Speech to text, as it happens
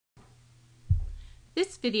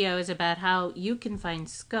This video is about how you can find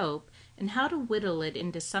scope and how to whittle it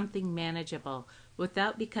into something manageable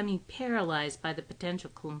without becoming paralyzed by the potential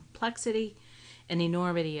complexity and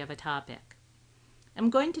enormity of a topic. I'm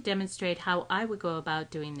going to demonstrate how I would go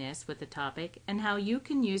about doing this with the topic and how you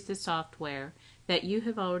can use the software that you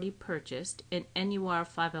have already purchased in NUR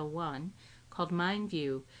 501 called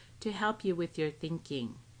MindView to help you with your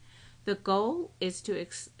thinking. The goal is to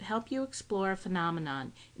help you explore a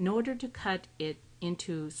phenomenon in order to cut it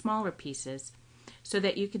into smaller pieces so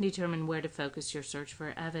that you can determine where to focus your search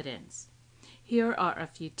for evidence. Here are a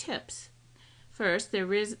few tips. First, there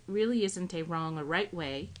really isn't a wrong or right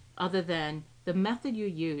way, other than the method you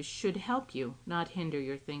use should help you, not hinder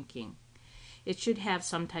your thinking. It should have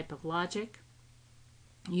some type of logic.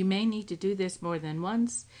 You may need to do this more than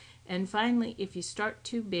once. And finally, if you start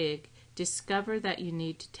too big, discover that you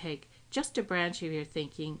need to take just a branch of your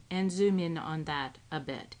thinking and zoom in on that a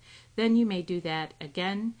bit. Then you may do that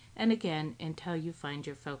again and again until you find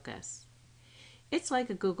your focus. It's like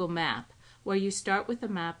a Google map, where you start with a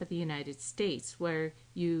map of the United States, where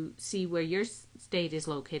you see where your state is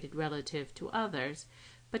located relative to others,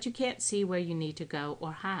 but you can't see where you need to go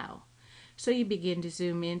or how. So you begin to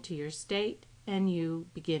zoom into your state, and you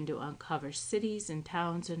begin to uncover cities and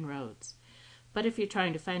towns and roads. But if you're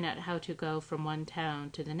trying to find out how to go from one town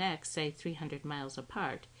to the next, say 300 miles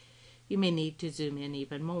apart, you may need to zoom in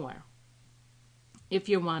even more. If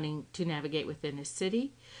you're wanting to navigate within a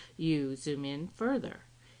city, you zoom in further.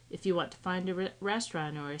 If you want to find a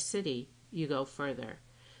restaurant or a city, you go further.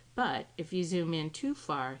 But if you zoom in too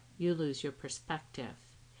far, you lose your perspective.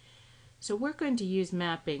 So we're going to use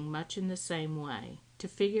mapping much in the same way to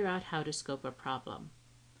figure out how to scope a problem.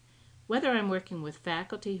 Whether I'm working with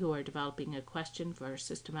faculty who are developing a question for a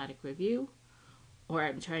systematic review, or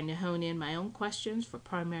I'm trying to hone in my own questions for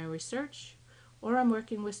primary research, or I'm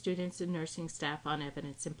working with students and nursing staff on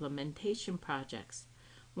evidence implementation projects,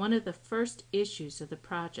 one of the first issues of the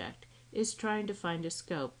project is trying to find a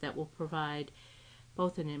scope that will provide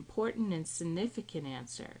both an important and significant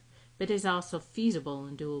answer, but is also feasible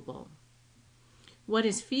and doable. What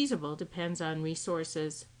is feasible depends on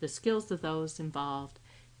resources, the skills of those involved,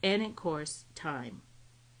 and, of course, time.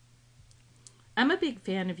 I'm a big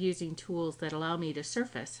fan of using tools that allow me to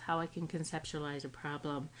surface how I can conceptualize a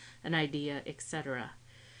problem, an idea, etc.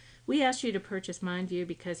 We asked you to purchase MindView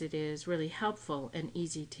because it is really helpful and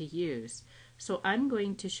easy to use. So I'm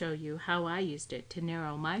going to show you how I used it to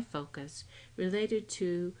narrow my focus related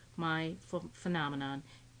to my phenomenon,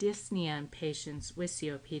 dyspnea in patients with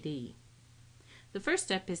COPD. The first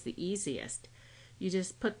step is the easiest. You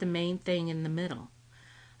just put the main thing in the middle.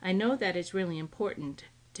 I know that it's really important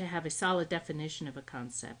to have a solid definition of a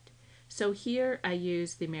concept. So here I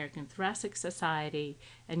use the American Thoracic Society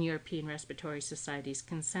and European Respiratory Society's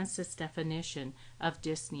consensus definition of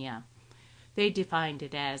dyspnea. They defined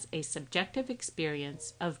it as a subjective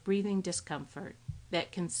experience of breathing discomfort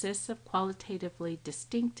that consists of qualitatively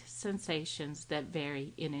distinct sensations that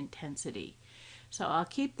vary in intensity. So I'll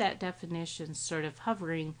keep that definition sort of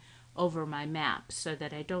hovering over my map so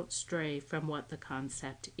that I don't stray from what the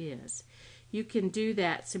concept is. You can do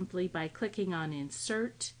that simply by clicking on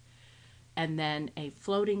Insert and then a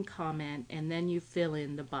floating comment, and then you fill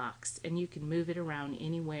in the box, and you can move it around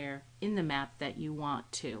anywhere in the map that you want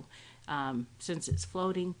to. Since it's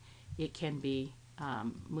floating, it can be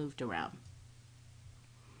moved around.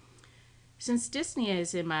 Since dyspnea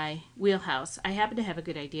is in my wheelhouse, I happen to have a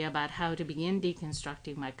good idea about how to begin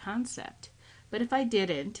deconstructing my concept. But if I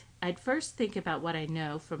didn't, I'd first think about what I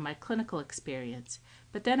know from my clinical experience,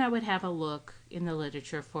 but then I would have a look in the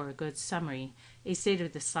literature for a good summary, a state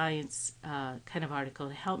of the science kind of article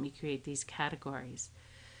to help me create these categories.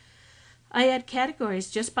 I add categories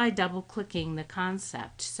just by double-clicking the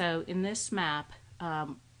concept. So in this map,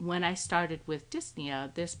 when I started with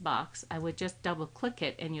dyspnea, this box, I would just double-click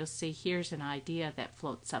it, and you'll see here's an idea that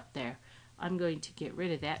floats up there. I'm going to get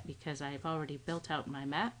rid of that because I've already built out my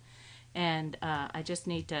map. And I just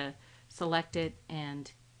need to select it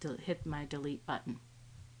and hit my delete button.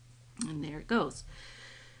 And there it goes.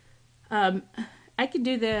 I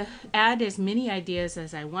can add as many ideas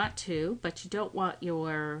as I want to, but you don't want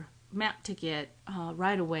your map to get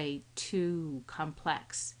right away too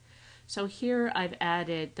complex. So here I've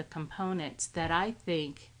added the components that I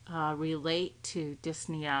think relate to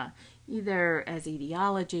dyspnea, either as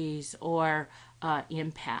etiologies or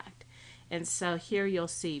impact. And so here you'll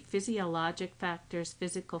see physiologic factors,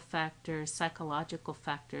 physical factors, psychological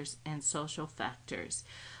factors, and social factors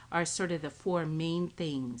are sort of the four main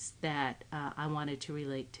things that I wanted to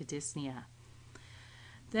relate to dyspnea.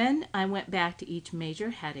 Then I went back to each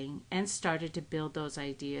major heading and started to build those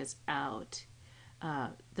ideas out.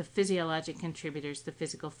 the physiologic contributors, the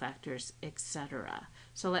physical factors, etc.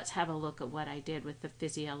 So let's have a look at what I did with the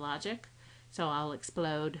physiologic. So I'll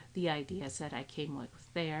explode the ideas that I came with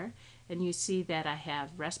there. And you see that I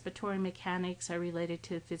have respiratory mechanics are related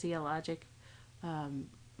to physiologic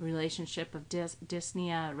relationship of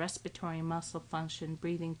dyspnea, respiratory muscle function,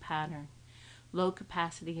 breathing pattern, low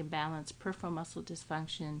capacity imbalance, peripheral muscle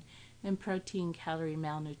dysfunction, and protein calorie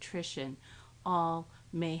malnutrition all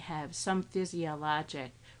may have some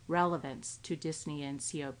physiologic relevance to dyspnea and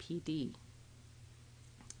COPD.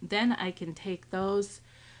 Then I can take those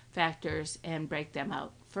factors and break them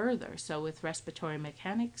out further. So with respiratory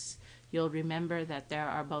mechanics, you'll remember that there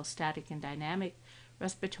are both static and dynamic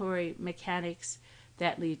respiratory mechanics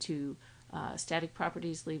that lead to static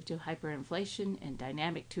properties lead to hyperinflation and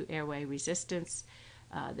dynamic to airway resistance.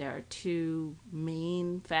 There are two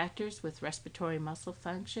main factors with respiratory muscle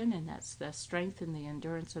function, and that's the strength and the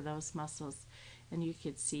endurance of those muscles. And you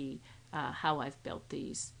can see how I've built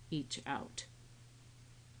these each out.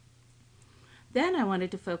 Then I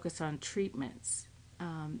wanted to focus on treatments.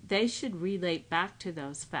 They should relate back to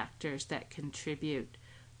those factors that contribute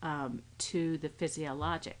to the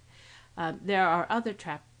physiologic. There are other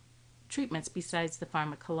treatments besides the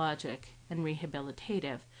pharmacologic and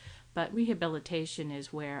rehabilitative, but rehabilitation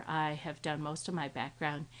is where I have done most of my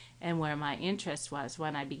background and where my interest was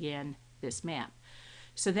when I began this map.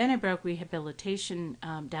 So then I broke rehabilitation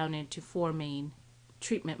down into four main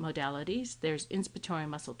treatment modalities. There's inspiratory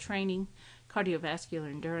muscle training, cardiovascular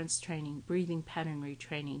endurance training, breathing pattern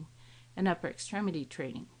retraining, and upper extremity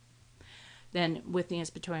training. Then with the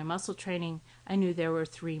inspiratory muscle training, I knew there were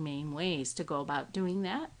three main ways to go about doing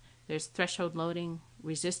that. There's threshold loading,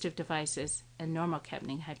 resistive devices, and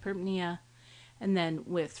normocapnia hyperpnea. And then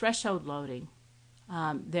with threshold loading,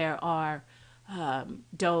 there are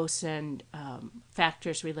dose and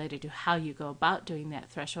factors related to how you go about doing that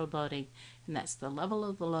threshold loading, and that's the level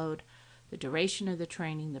of the load, the duration of the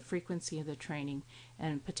training, the frequency of the training,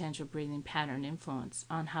 and potential breathing pattern influence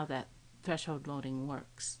on how that threshold loading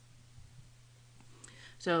works.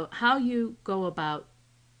 So how you go about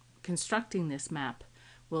constructing this map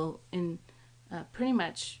will pretty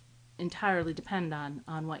much entirely depend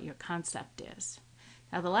on what your concept is.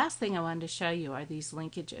 Now the last thing I wanted to show you are these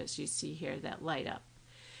linkages you see here that light up.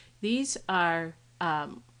 These are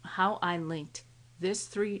how I linked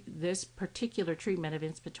this particular treatment of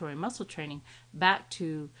inspiratory muscle training back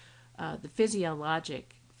to the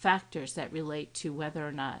physiologic factors that relate to whether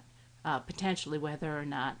or not potentially whether or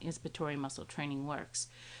not inspiratory muscle training works.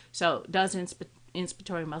 So does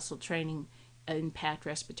inspiratory muscle training impact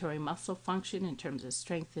respiratory muscle function in terms of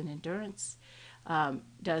strength and endurance?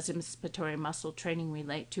 Does inspiratory muscle training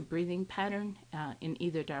relate to breathing pattern in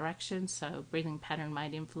either direction? So breathing pattern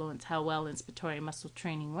might influence how well inspiratory muscle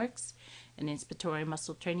training works, and inspiratory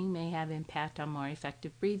muscle training may have impact on more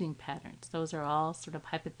effective breathing patterns. Those are all sort of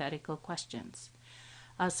hypothetical questions.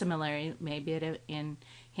 Similarly, maybe it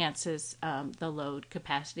enhances the load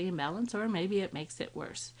capacity imbalance, or maybe it makes it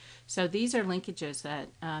worse. So these are linkages that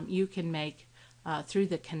you can make through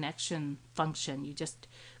the connection function. You just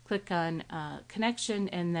click on connection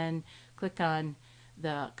and then click on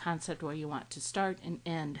the concept where you want to start and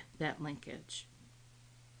end that linkage.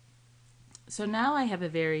 So now I have a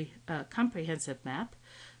very comprehensive map.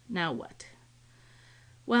 Now what?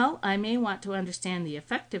 Well, I may want to understand the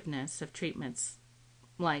effectiveness of treatments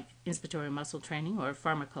like inspiratory muscle training or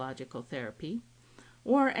pharmacological therapy,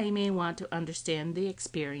 or I may want to understand the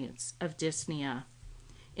experience of dyspnea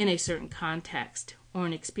in a certain context or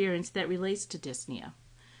an experience that relates to dyspnea.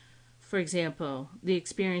 For example, the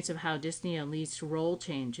experience of how dyspnea leads to role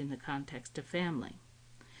change in the context of family.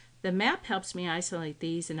 The map helps me isolate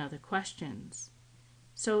these and other questions.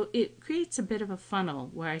 So it creates a bit of a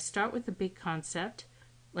funnel where I start with a big concept,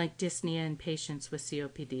 like dyspnea in patients with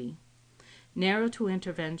COPD, narrow to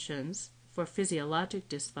interventions for physiologic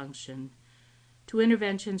dysfunction, to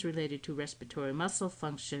interventions related to respiratory muscle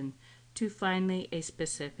function, to finally a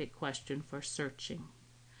specific question for searching.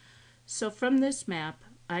 So from this map,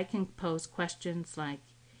 I can pose questions like,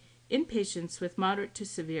 in patients with moderate to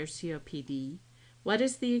severe COPD, what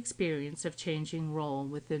is the experience of changing role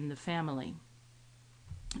within the family?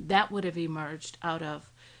 That would have emerged out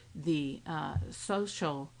of the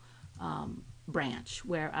social branch,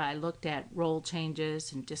 where I looked at role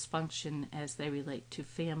changes and dysfunction as they relate to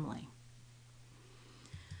family.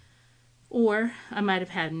 Or I might have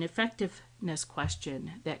had an effectiveness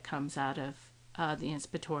question that comes out of the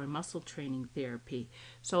inspiratory muscle training therapy.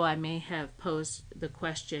 So I may have posed the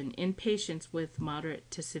question, in patients with moderate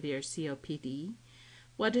to severe COPD,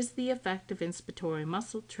 What is the effect of inspiratory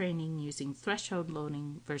muscle training using threshold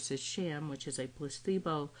loading versus sham, which is a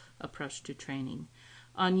placebo approach to training,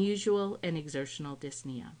 on usual and exertional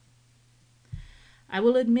dyspnea? I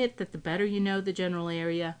will admit that the better you know the general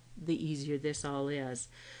area, the easier this all is.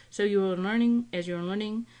 So you're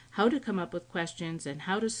learning how to come up with questions and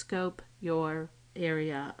how to scope your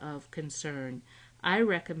area of concern, I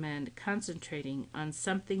recommend concentrating on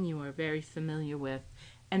something you are very familiar with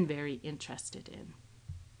and very interested in.